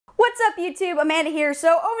What's up YouTube, Amanda here.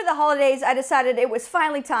 So over the holidays I decided it was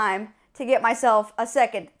finally time to get myself a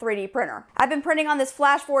second 3D printer. I've been printing on this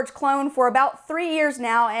FlashForge clone for about 3 years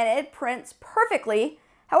now and it prints perfectly.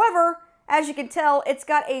 However, as you can tell, it's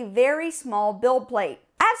got a very small build plate.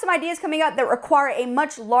 I have some ideas coming up that require a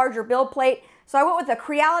much larger build plate, so I went with the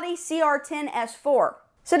Creality CR-10S4.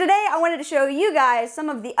 So today I wanted to show you guys some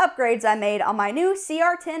of the upgrades I made on my new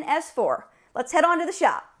CR-10S4. Let's head on to the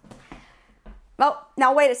shop. Well,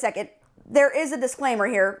 now wait a second. There is a disclaimer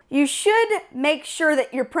here. You should make sure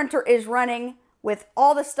that your printer is running with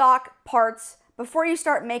all the stock parts before you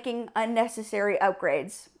start making unnecessary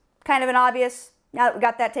upgrades. Kind of an obvious. Now that we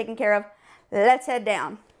got that taken care of, let's head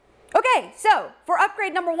down. Okay, so for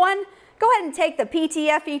upgrade number 1, go ahead and take the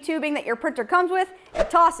PTFE tubing that your printer comes with and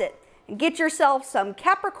toss it. And get yourself some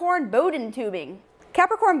Capricorn Bowden tubing.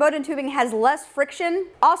 Capricorn Bowden tubing has less friction.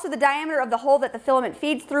 Also, the diameter of the hole that the filament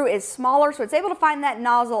feeds through is smaller, so it's able to find that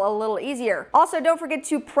nozzle a little easier. Also, don't forget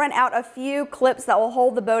to print out a few clips that will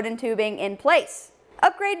hold the Bowden tubing in place.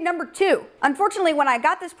 Upgrade number 2. Unfortunately, when I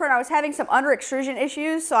got this printer, I was having some under extrusion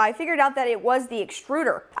issues, so I figured out that it was the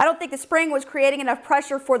extruder. I don't think the spring was creating enough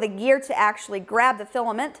pressure for the gear to actually grab the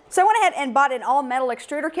filament. So I went ahead and bought an all metal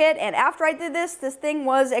extruder kit, and after I did this thing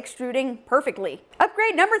was extruding perfectly.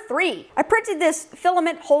 Upgrade number 3. I printed this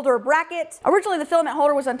filament holder bracket. Originally, the filament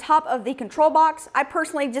holder was on top of the control box. I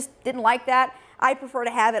personally just didn't like that. I prefer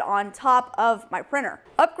to have it on top of my printer.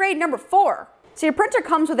 Upgrade number 4. So your printer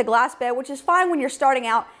comes with a glass bed, which is fine when you're starting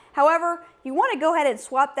out. However, you want to go ahead and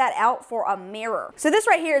swap that out for a mirror. So this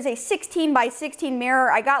right here is a 16 by 16 mirror.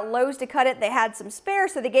 I got Lowe's to cut it. They had some spare,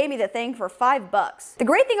 so they gave me the thing for $5. The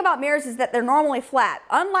great thing about mirrors is that they're normally flat,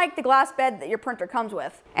 unlike the glass bed that your printer comes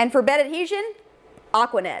with. And for bed adhesion,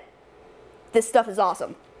 Aquanet. This stuff is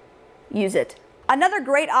awesome. Use it. Another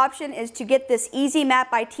great option is to get this EZMAT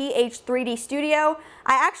by TH3D Studio.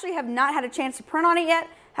 I actually have not had a chance to print on it yet.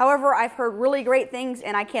 However, I've heard really great things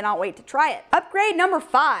and I cannot wait to try it. Upgrade number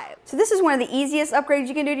 5. So this is one of the easiest upgrades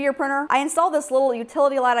you can do to your printer. I installed this little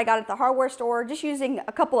utility light I got at the hardware store, just using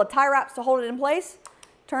a couple of tie wraps to hold it in place.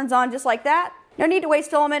 Turns on just like that. No need to waste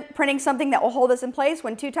filament printing something that will hold this in place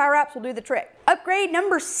when 2 tie wraps will do the trick. Upgrade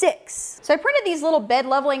number 6. So I printed these little bed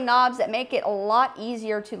leveling knobs that make it a lot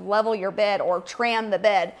easier to level your bed or tram the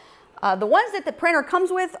bed. The ones that the printer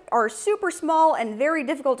comes with are super small and very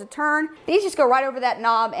difficult to turn. These just go right over that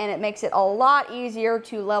knob and it makes it a lot easier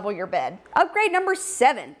to level your bed. Upgrade number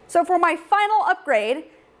 7. So for my final upgrade,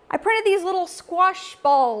 I printed these little squash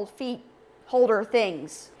ball feet holder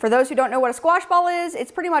things. For those who don't know what a squash ball is,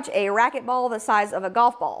 it's pretty much a racket ball the size of a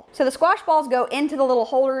golf ball. So the squash balls go into the little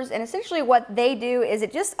holders, and essentially what they do is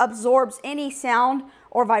it just absorbs any sound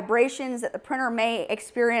or vibrations that the printer may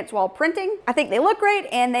experience while printing. I think they look great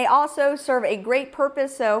and they also serve a great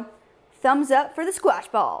purpose, so thumbs up for the squash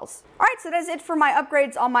balls. Alright, so that's it for my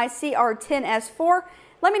upgrades on my CR-10S4.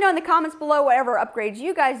 Let me know in the comments below whatever upgrades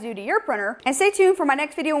you guys do to your printer. And stay tuned for my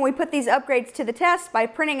next video when we put these upgrades to the test by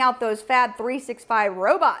printing out those Fab 365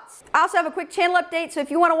 robots. I also have a quick channel update, so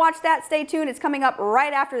if you want to watch that, stay tuned. It's coming up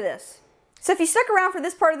right after this. So if you stuck around for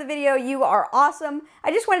this part of the video, you are awesome.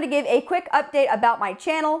 I just wanted to give a quick update about my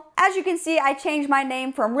channel. As you can see, I changed my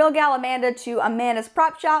name from Real Gal Amanda to Amanda's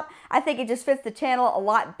Prop Shop. I think it just fits the channel a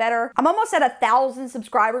lot better. I'm almost at 1,000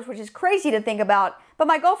 subscribers, which is crazy to think about. But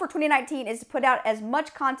my goal for 2019 is to put out as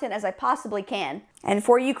much content as I possibly can. And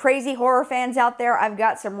for you crazy horror fans out there, I've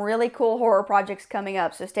got some really cool horror projects coming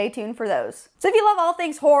up, so stay tuned for those. So if you love all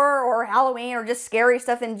things horror or Halloween or just scary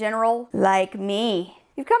stuff in general, like me,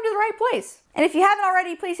 you've come to the right place. And if you haven't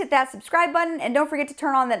already, please hit that subscribe button and don't forget to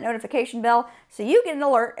turn on that notification bell so you get an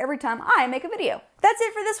alert every time I make a video. That's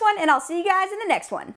it for this one, and I'll see you guys in the next one.